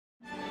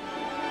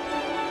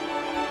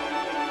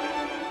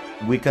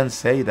we can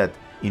say that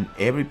in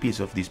every piece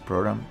of this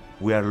program,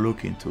 we are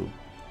looking to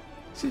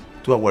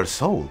our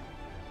soul.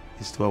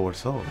 It's to our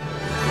soul.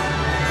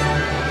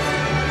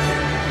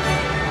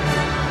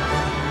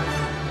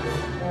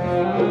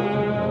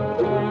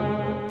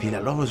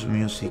 Villa-Lobos'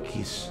 music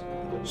is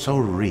so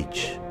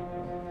rich.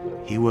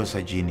 He was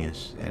a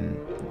genius, and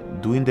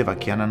doing the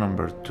Bacchiana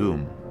No.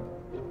 2,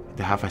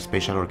 they have a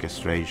special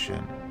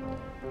orchestration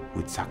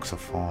with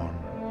saxophone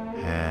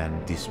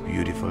and these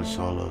beautiful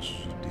solos,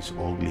 these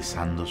old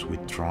glissandos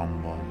with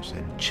trombones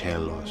and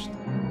cellos.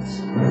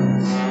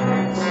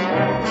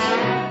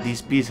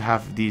 This piece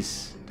have the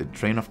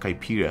Train of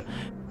Caipira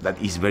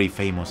that is very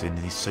famous and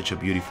is such a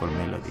beautiful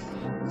melody.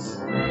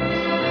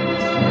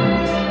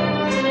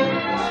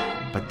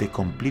 But the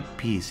complete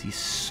piece is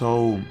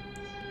so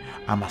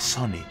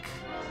Amazonic,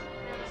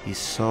 is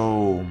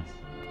so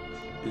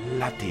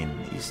Latin,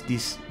 is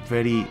this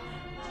very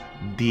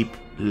deep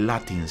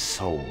Latin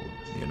soul,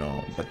 you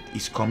know, but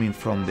it's coming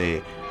from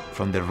the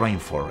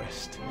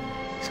rainforest.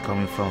 It's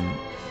coming from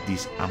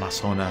these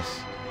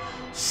Amazonas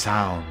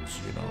sounds,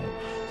 you know,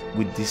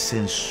 with this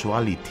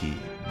sensuality,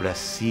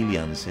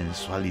 Brazilian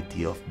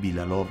sensuality of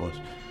Villa-Lobos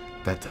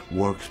that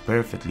works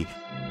perfectly.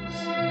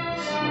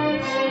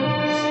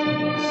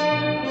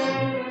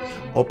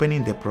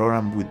 Opening the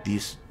program with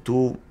these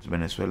two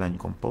Venezuelan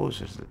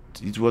composers,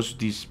 it was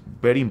this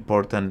very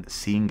important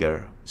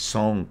singer,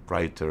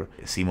 songwriter,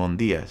 Simón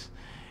Díaz,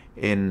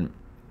 and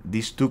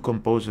these two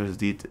composers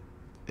did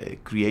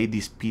create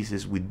these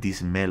pieces with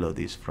these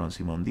melodies from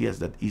Simón Díaz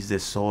that is the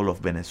soul of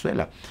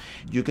Venezuela.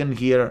 You can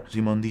hear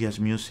Simón Díaz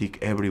music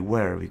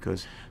everywhere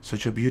because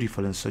such a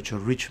beautiful and such a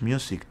rich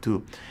music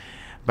too.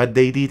 But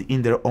they did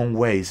in their own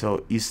way,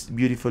 so it's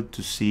beautiful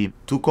to see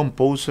two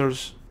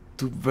composers,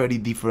 two very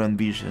different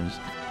visions.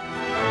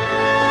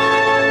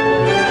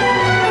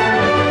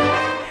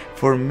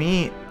 For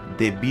me,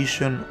 the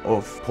vision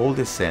of Paul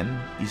Desenne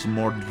is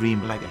more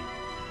dreamlike,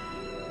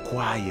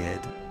 quiet.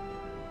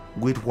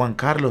 With Juan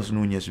Carlos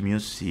Núñez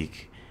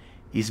music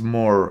is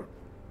more,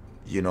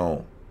 you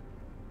know,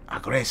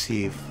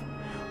 aggressive.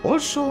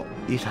 Also,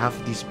 it has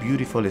these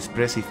beautiful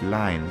expressive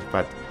lines,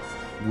 but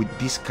with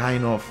this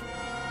kind of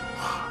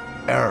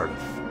earth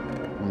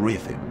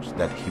rhythms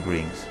that he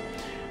brings.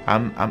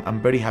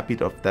 I'm very happy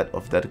of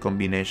that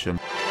combination.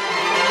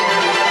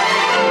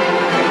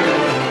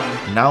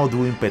 Now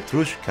doing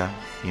Pétrouchka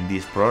in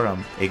this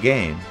program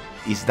again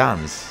is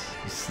dance.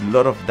 It's a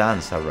lot of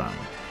dance around,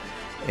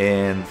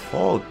 and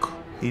folk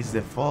is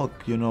the folk,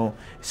 you know,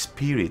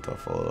 spirit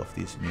of all of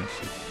this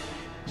music.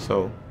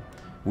 So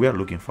we are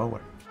looking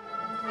forward.